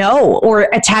a no or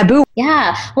a taboo?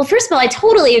 Yeah. Well, first of all, I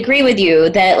totally agree with you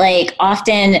that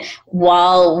often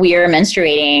while we're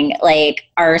menstruating,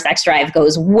 our sex drive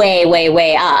goes way, way,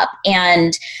 way up.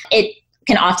 And it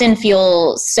can often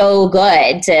feel so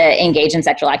good to engage in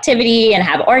sexual activity and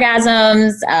have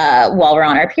orgasms while we're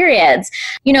on our periods.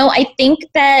 I think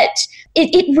that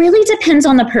it really depends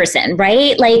on the person,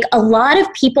 right? A lot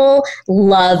of people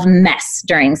love mess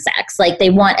during sex.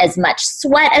 They want as much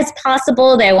sweat as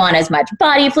possible. They want as much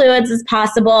body fluids as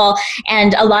possible.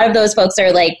 And a lot of those folks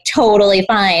are totally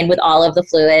fine with all of the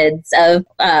fluids of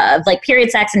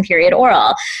period sex and period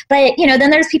oral. But,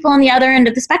 then there's people on the other end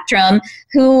of the spectrum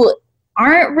who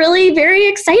aren't really very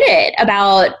excited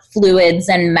about fluids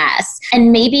and mess.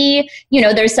 And maybe,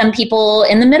 there's some people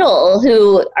in the middle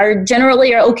who are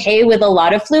generally okay with a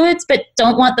lot of fluids, but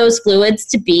don't want those fluids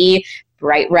to be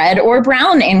bright red or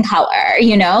brown in color,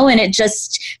 and it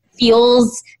just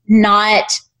feels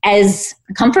not as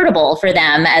comfortable for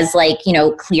them as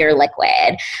clear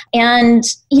liquid. And,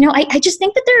 I just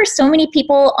think that there are so many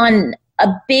people on a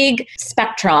big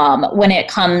spectrum when it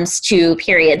comes to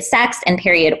period sex and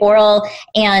period oral.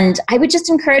 And I would just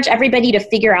encourage everybody to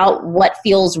figure out what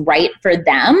feels right for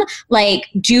them. Like,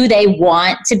 do they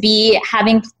want to be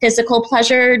having physical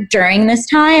pleasure during this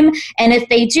time? And if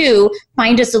they do,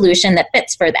 find a solution that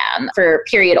fits for them. For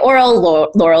period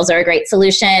oral, Lorals are a great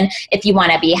solution. If you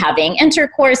want to be having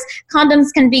intercourse,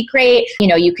 condoms can be great.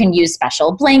 You can use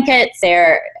special blankets.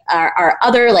 There are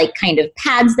other kind of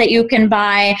pads that you can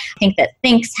buy. I think that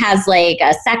Thinx has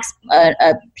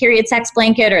a period sex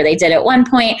blanket, or they did at one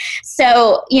point.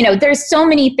 So, there's so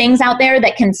many things out there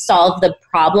that can solve the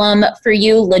problem for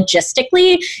you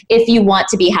logistically if you want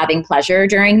to be having pleasure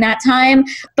during that time.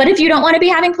 But if you don't want to be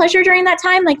having pleasure during that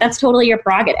time, that's totally your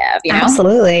prerogative.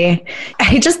 Absolutely.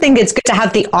 I just think it's good to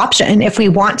have the option if we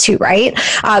want to, right?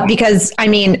 Because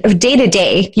day to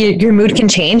day, your mood can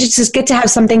change. It's just good to have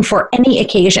something for any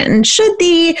occasion should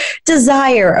the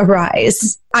desire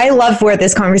arise. I love where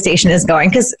this conversation is going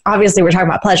because obviously we're talking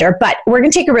about pleasure, but we're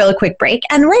going to take a really quick break.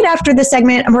 And right after this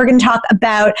segment, we're going to talk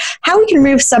about how we can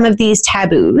remove some of these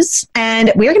taboos. And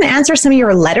we're going to answer some of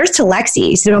your letters to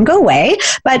Lexi, so don't go away.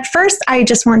 But first, I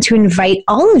just want to invite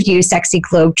all of you sexy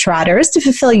globetrotters to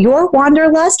fulfill your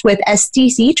wanderlust with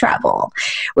SDC Travel,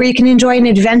 where you can enjoy an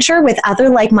adventure with other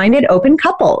like-minded open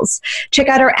couples. Check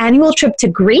out our annual trip to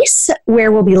Greece, where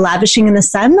we'll be lavishing in the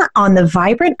sun on the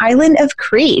vibrant island of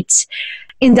Crete.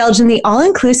 Indulge in the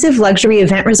all-inclusive luxury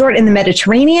event resort in the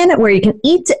Mediterranean, where you can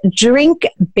eat, drink,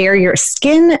 bare your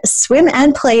skin, swim,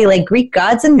 and play like Greek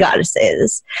gods and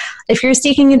goddesses. If you're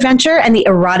seeking adventure and the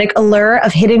erotic allure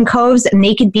of hidden coves,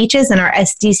 naked beaches, and our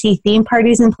SDC theme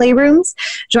parties and playrooms,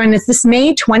 join us this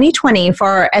May 2020 for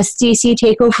our SDC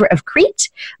takeover of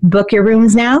Crete. Book your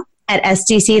rooms now at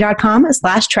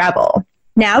sdc.com/travel.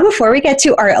 Now, before we get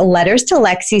to our Letters to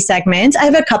Lexi segment, I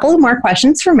have a couple of more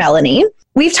questions for Melanie.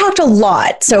 We've talked a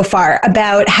lot so far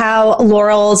about how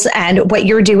Lorals and what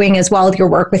you're doing as well with your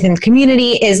work within the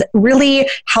community is really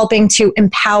helping to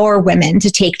empower women to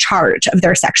take charge of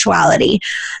their sexuality.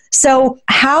 So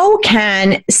how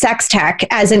can sex tech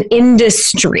as an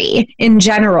industry in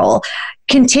general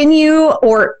continue,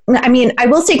 I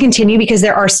will say continue because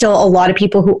there are still a lot of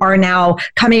people who are now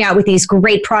coming out with these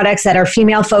great products that are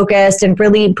female focused and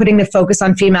really putting the focus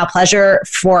on female pleasure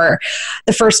for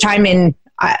the first time in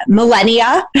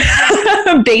millennia,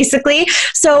 basically.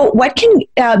 So what can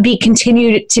be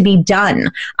continued to be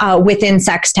done within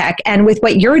sex tech and with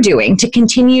what you're doing to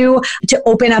continue to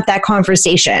open up that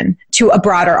conversation to a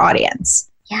broader audience?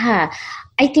 Yeah.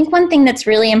 I think one thing that's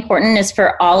really important is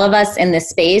for all of us in this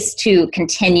space to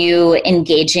continue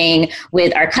engaging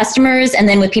with our customers and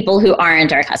then with people who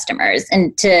aren't our customers,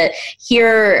 and to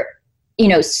hear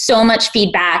so much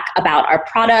feedback about our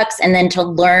products, and then to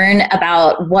learn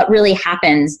about what really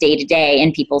happens day to day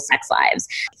in people's sex lives.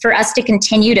 For us to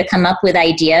continue to come up with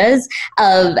ideas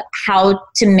of how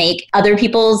to make other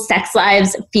people's sex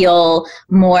lives feel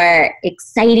more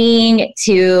exciting,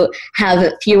 to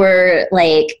have fewer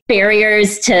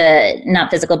barriers to, not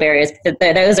physical barriers,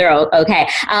 those are okay,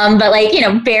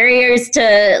 but barriers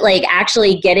to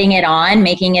actually getting it on,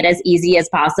 making it as easy as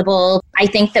possible. I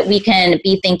think that we can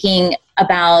be thinking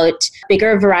about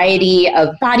bigger variety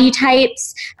of body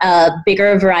types, a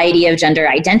bigger variety of gender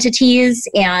identities,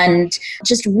 and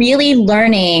just really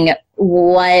learning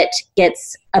what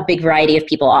gets a big variety of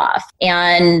people off.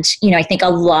 And, I think a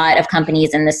lot of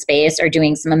companies in this space are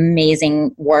doing some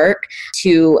amazing work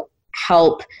to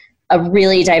help a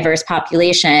really diverse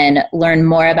population learn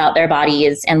more about their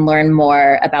bodies and learn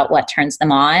more about what turns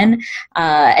them on.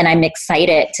 And I'm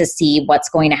excited to see what's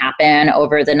going to happen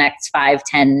over the next 5,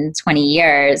 10, 20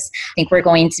 years. I think we're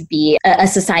going to be a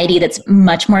society that's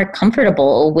much more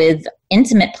comfortable with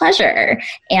intimate pleasure.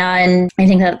 And I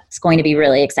think that's going to be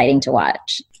really exciting to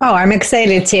watch. Oh, I'm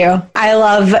excited too. I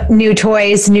love new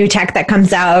toys, new tech that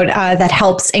comes out that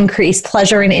helps increase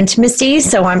pleasure and intimacy.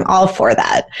 So I'm all for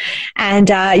that.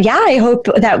 And I hope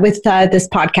that with this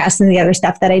podcast and the other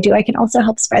stuff that I do, I can also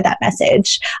help spread that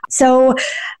message. So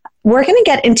we're going to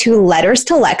get into Letters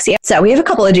to Lexi. So we have a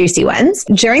couple of juicy ones.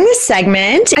 During this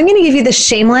segment, I'm going to give you the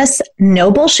shameless, no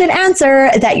bullshit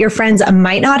answer that your friends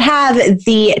might not have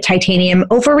the titanium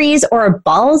ovaries or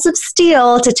balls of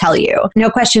steel to tell you.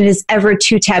 No question is ever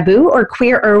too taboo or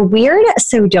queer or weird,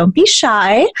 so don't be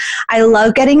shy. I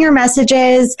love getting your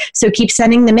messages, so keep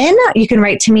sending them in. You can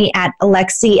write to me at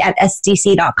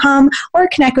alexi@sdc.com or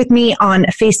connect with me on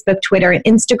Facebook, Twitter, and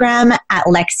Instagram at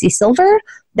Lexi Silver.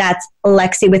 That's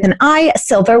Lexi with an I,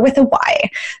 Silver with a Y.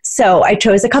 So I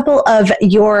chose a couple of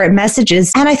your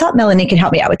messages and I thought Melanie could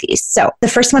help me out with these. So the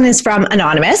first one is from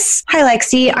Anonymous. Hi,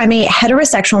 Lexi. I'm a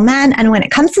heterosexual man, and when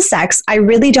it comes to sex, I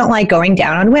really don't like going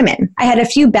down on women. I had a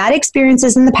few bad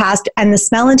experiences in the past, and the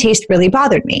smell and taste really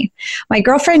bothered me. My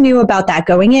girlfriend knew about that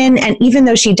going in, and even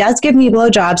though she does give me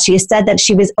blowjobs, she has said that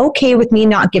she was okay with me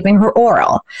not giving her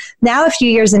oral. Now, a few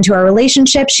years into our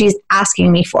relationship, she's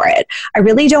asking me for it. I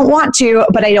really don't want to,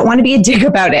 but I don't want to be a dick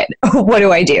about it. What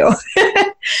do I do?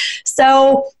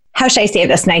 So how should I say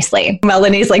this nicely?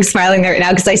 Melanie's like smiling right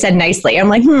now because I said nicely. I'm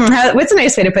like, what's a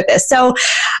nice way to put this? So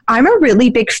I'm a really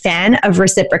big fan of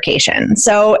reciprocation.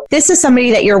 So this is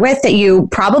somebody that you're with that you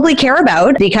probably care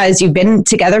about because you've been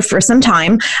together for some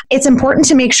time. It's important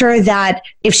to make sure that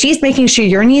if she's making sure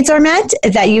your needs are met,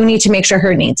 that you need to make sure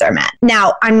her needs are met.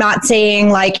 Now, I'm not saying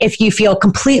like if you feel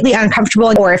completely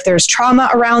uncomfortable or if there's trauma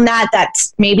around that,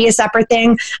 that's maybe a separate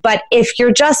thing. But if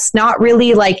you're just not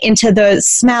really like into the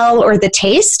smell or the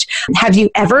taste, have you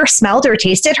ever smelled or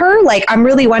tasted her? Like, I'm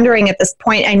really wondering at this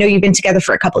point, I know you've been together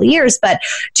for a couple of years, but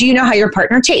do you know how your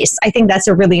partner tastes? I think that's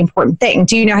a really important thing.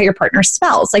 Do you know how your partner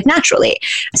smells, like naturally?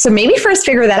 So maybe first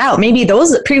figure that out. Maybe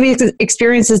those previous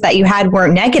experiences that you had were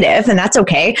negative, and that's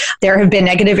okay. There have been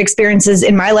negative experiences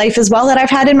in my life as well that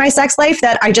I've had in my sex life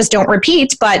that I just don't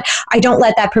repeat, but I don't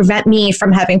let that prevent me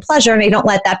from having pleasure, and I don't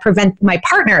let that prevent my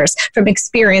partners from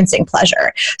experiencing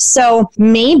pleasure. So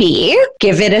maybe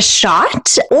give it a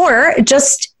shot, or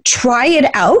just try it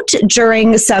out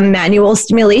during some manual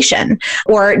stimulation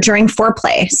or during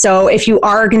foreplay. So if you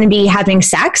are going to be having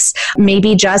sex,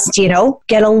 maybe just,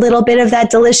 get a little bit of that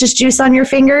delicious juice on your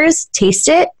fingers, taste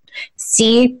it,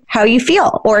 see how you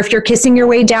feel. Or if you're kissing your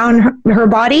way down her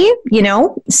body,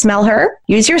 smell her,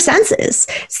 use your senses,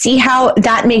 see how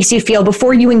that makes you feel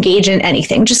before you engage in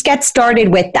anything. Just get started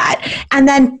with that. And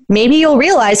then maybe you'll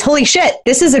realize, holy shit,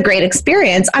 this is a great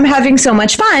experience. I'm having so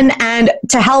much fun, and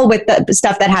to hell with the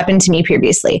stuff that happened to me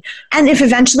previously. And if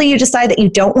eventually you decide that you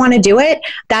don't want to do it,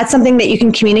 that's something that you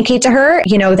can communicate to her.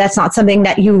 That's not something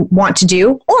that you want to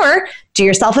do, or do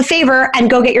yourself a favor and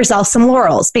go get yourself some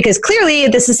Lorals, because clearly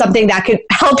this is something that could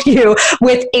help you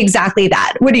with exactly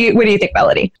that. What do you think,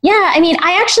 Melody? Yeah, I mean,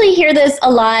 I actually hear this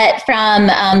a lot from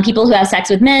people who have sex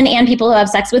with men and people who have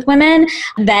sex with women,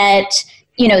 that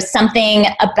something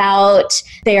about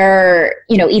their,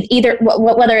 either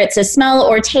whether it's a smell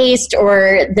or taste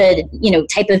or the,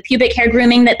 type of pubic hair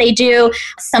grooming that they do,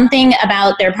 something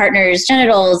about their partner's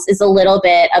genitals is a little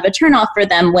bit of a turnoff for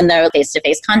them when they're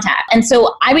face-to-face contact. And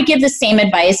so I would give the same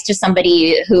advice to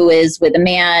somebody who is with a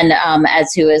man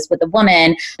as who is with a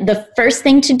woman. The first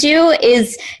thing to do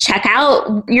is check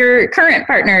out your current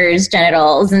partner's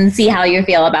genitals and see how you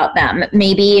feel about them.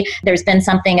 Maybe there's been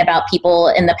something about people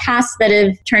in the past that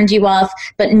have turned you off,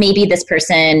 but maybe this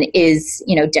person is,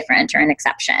 different or an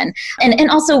exception. And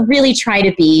also really try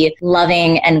to be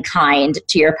loving and kind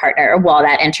to your partner while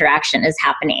that interaction is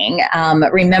happening.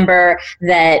 Remember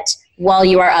that while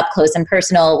you are up close and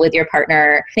personal with your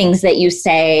partner, things that you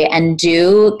say and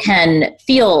do can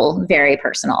feel very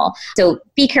personal. So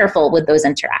be careful with those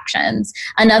interactions.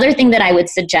 Another thing that I would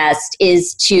suggest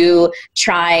is to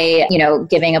try,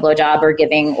 giving a blowjob or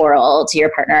giving oral to your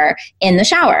partner in the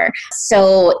shower.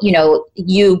 So,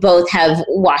 you both have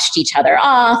washed each other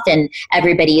off and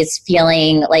everybody is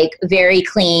feeling like very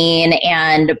clean,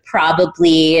 and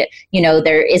probably,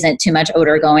 there isn't too much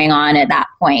odor going on at that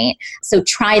point. So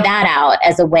try that out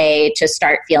as a way to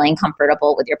start feeling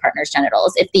comfortable with your partner's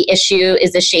genitals. If the issue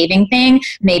is a shaving thing,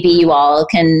 maybe you all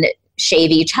can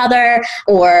shave each other,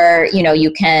 or,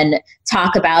 you can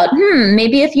talk about,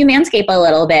 maybe if you manscape a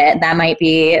little bit, that might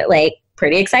be like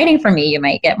pretty exciting for me. You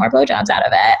might get more blowjobs out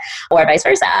of it, or vice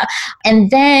versa. And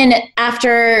then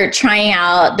after trying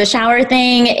out the shower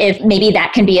thing, if maybe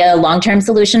that can be a long-term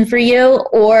solution for you,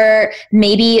 or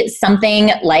maybe something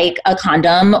like a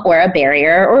condom or a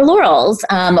barrier or Lorals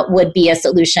would be a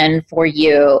solution for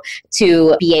you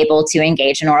to be able to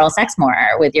engage in oral sex more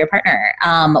with your partner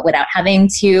without having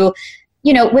to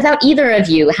without either of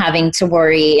you having to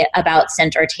worry about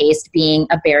scent or taste being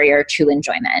a barrier to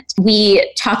enjoyment.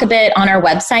 We talk a bit on our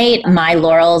website,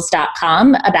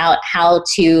 mylorals.com, about how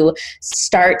to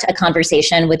start a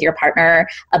conversation with your partner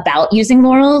about using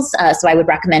Lorals. So I would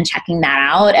recommend checking that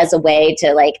out as a way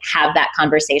to have that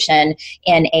conversation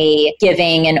in a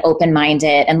giving and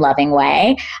open-minded and loving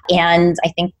way. And I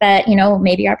think that,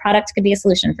 maybe our product could be a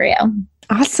solution for you.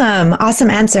 Awesome. Awesome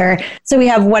answer. So we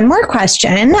have one more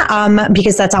question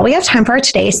because that's all we have time for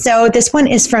today. So this one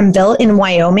is from Bill in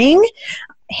Wyoming.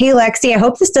 hey, Lexi, I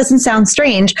hope this doesn't sound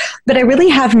strange, but I really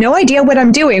have no idea what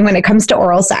I'm doing when it comes to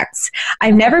oral sex.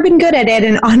 I've never been good at it,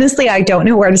 and honestly, I don't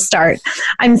know where to start.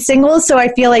 I'm single, so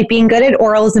I feel like being good at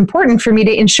oral is important for me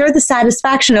to ensure the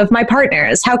satisfaction of my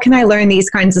partners. How can I learn these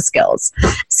kinds of skills?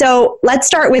 So let's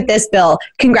start with this, Bill.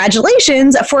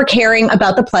 Congratulations for caring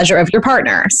about the pleasure of your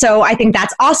partner. So I think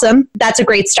that's awesome. That's a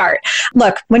great start.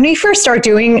 Look, when we first start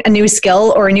doing a new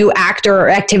skill or a new act or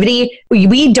activity,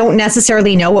 we don't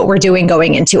necessarily know what we're doing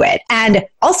going into it. And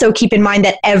also keep in mind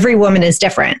that every woman is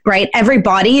different, right? Every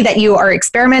body that you are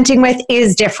experimenting with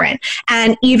is different.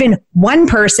 And even one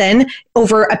person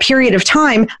over a period of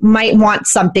time might want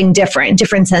something different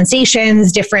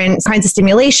sensations, different kinds of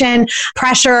stimulation,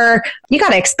 pressure. You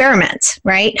got to experiment,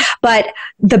 right? But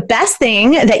the best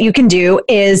thing that you can do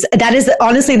that is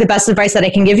honestly the best advice that I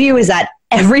can give you is that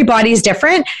everybody's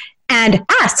different. And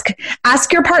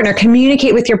ask your partner,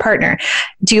 communicate with your partner.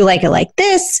 Do you like it like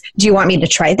this? Do you want me to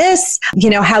try this?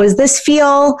 How does this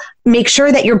feel? Make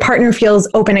sure that your partner feels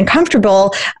open and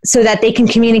comfortable so that they can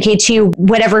communicate to you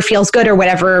whatever feels good or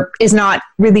whatever is not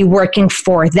really working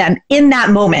for them in that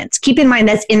moment. Keep in mind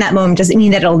that's in that moment doesn't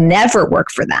mean that it'll never work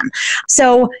for them.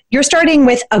 So you're starting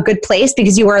with a good place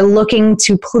because you are looking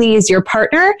to please your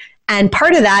partner. And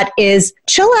part of that is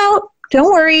chill out.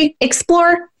 Don't worry,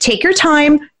 explore, take your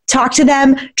time. Talk to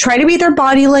them, try to read their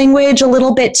body language a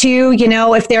little bit too.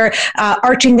 If they're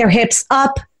arching their hips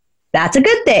up, that's a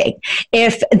good thing.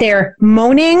 If they're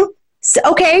moaning,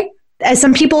 okay. As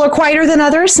some people are quieter than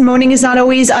others, moaning is not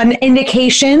always an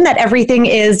indication that everything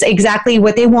is exactly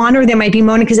what they want, or they might be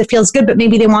moaning because it feels good, but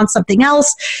maybe they want something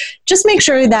else. Just make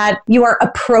sure that you are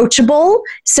approachable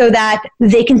so that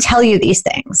they can tell you these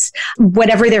things,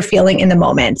 whatever they're feeling in the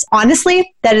moment.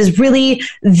 Honestly, that is really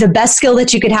the best skill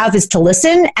that you could have is to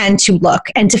listen and to look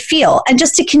and to feel and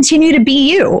just to continue to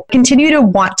be you, continue to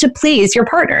want to please your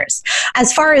partners.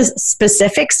 As far as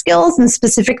specific skills and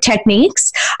specific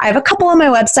techniques, I have a couple on my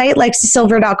website,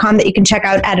 LexiSilver.com, that you can check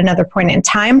out at another point in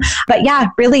time. But yeah,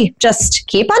 really just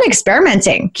keep on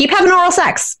experimenting. Keep having oral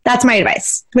sex. That's my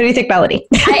advice. What do you think, Melody?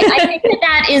 I think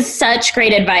that is such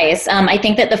great advice. I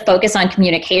think that the focus on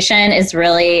communication is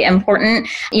really important.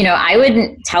 I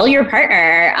would tell your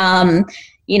partner,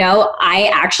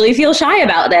 I actually feel shy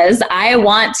about this. I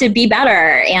want to be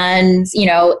better. And,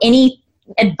 any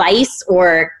advice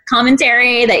or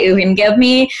commentary that you can give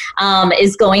me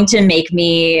is going to make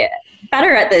me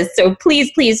better at this. So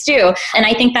please do. And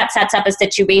I think that sets up a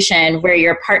situation where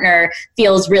your partner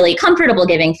feels really comfortable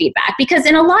giving feedback, because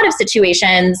in a lot of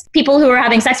situations, people who are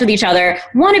having sex with each other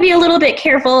want to be a little bit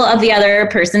careful of the other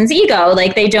person's ego.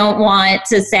 Like they don't want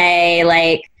to say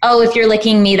like, oh, if you're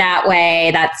licking me that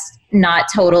way, that's not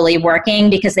totally working,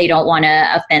 because they don't want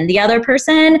to offend the other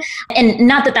person. And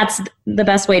not that that's the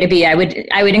best way to be. I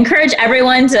would encourage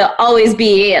everyone to always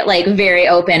be like very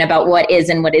open about what is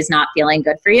and what is not feeling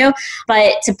good for you.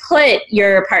 But to put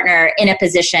your partner in a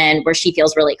position where she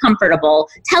feels really comfortable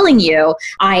telling you,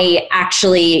 I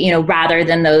actually, rather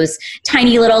than those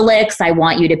tiny little licks, I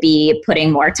want you to be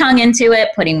putting more tongue into it,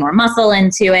 putting more muscle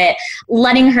into it,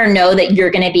 letting her know that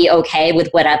you're going to be okay with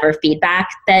whatever feedback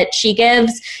that she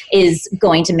gives is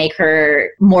going to make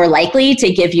her more likely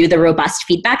to give you the robust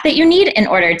feedback that you need in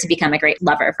order to become a great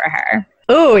lover for her.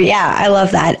 Oh, yeah, I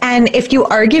love that. And if you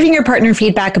are giving your partner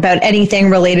feedback about anything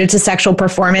related to sexual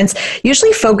performance,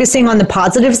 usually focusing on the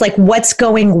positives, like what's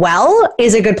going well,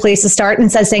 is a good place to start,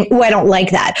 instead of saying, oh, I don't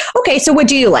like that. Okay, so what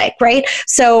do you like, right?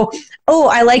 So, oh,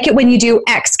 I like it when you do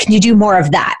X. Can you do more of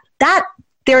that?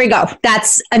 There we go.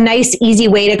 That's a nice, easy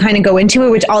way to kind of go into it,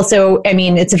 which also,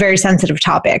 it's a very sensitive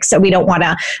topic. So we don't want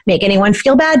to make anyone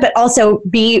feel bad, but also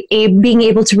being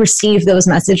able to receive those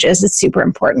messages is super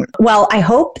important. Well, I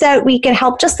hope that we could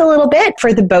help just a little bit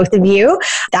for the both of you.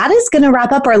 That is going to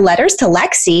wrap up our letters to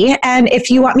Lexi. And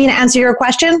if you want me to answer your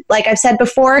question, like I've said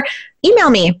before,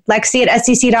 email me,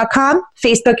 lexi@stc.com,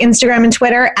 Facebook, Instagram, and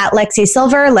Twitter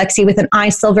 @LexiSilver, Lexi with an I,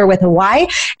 Silver with a Y,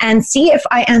 and see if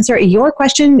I answer your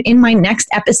question in my next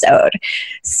episode.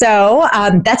 So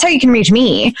that's how you can reach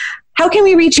me. How can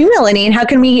we reach you, Melanie? And how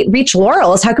can we reach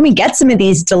Laurels? How can we get some of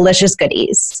these delicious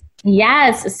goodies?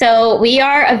 Yes. So we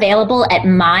are available at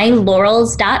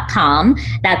mylaurels.com.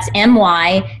 That's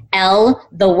MYL,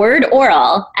 the word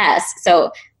oral, S.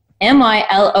 So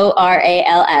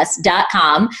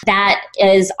MYLORALS.com. That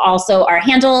is also our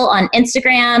handle on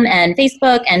Instagram and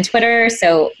Facebook and Twitter.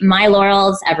 So My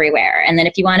Laurels everywhere. And then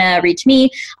if you want to reach me,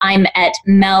 I'm at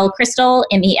Mel Crystal,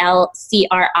 MELCRISTOL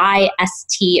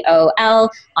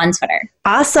on Twitter.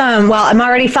 Awesome. Well, I'm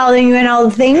already following you in all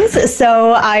the things,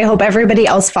 so I hope everybody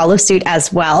else follows suit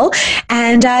as well.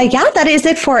 And that is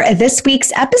it for this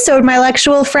week's episode, my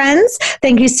Lexual friends.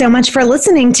 Thank you so much for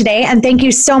listening today, and thank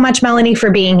you so much, Melanie,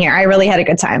 for being here. I really had a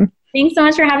good time. Thanks so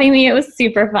much for having me. It was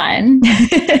super fun.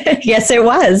 Yes, it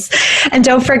was. And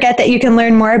don't forget that you can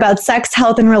learn more about sex,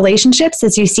 health, and relationships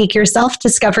as you seek yourself,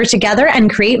 discover together, and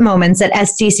create moments at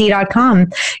SDC.com.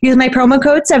 Use my promo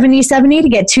code 7070 to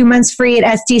get 2 months free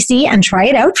at SDC and try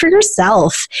it out for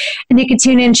yourself. And you can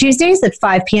tune in Tuesdays at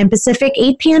 5 p.m. Pacific,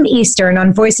 8 p.m. Eastern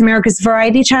on Voice America's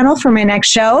Variety Channel for my next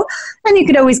show. And you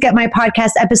could always get my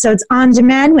podcast episodes on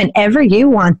demand whenever you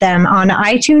want them on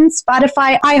iTunes,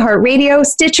 Spotify, iHeartRadio,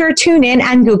 Stitcher, TuneIn,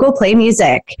 and Google Play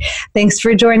Music. Thanks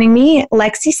for joining me,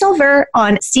 Lexi Silver,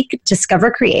 on Seek,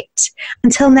 Discover, Create.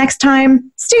 Until next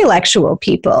time, stay Lexual,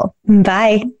 people.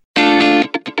 Bye.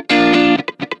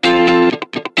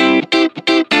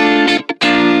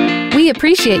 We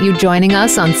appreciate you joining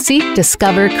us on Seek,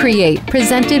 Discover, Create,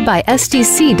 presented by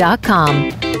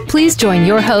SDC.com. Please join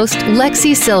your host,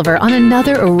 Lexi Silver, on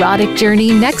another erotic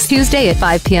journey next Tuesday at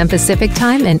 5 p.m. Pacific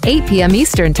Time and 8 p.m.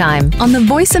 Eastern Time on the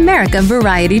Voice America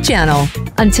Variety Channel.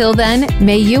 Until then,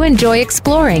 may you enjoy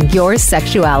exploring your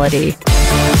sexuality.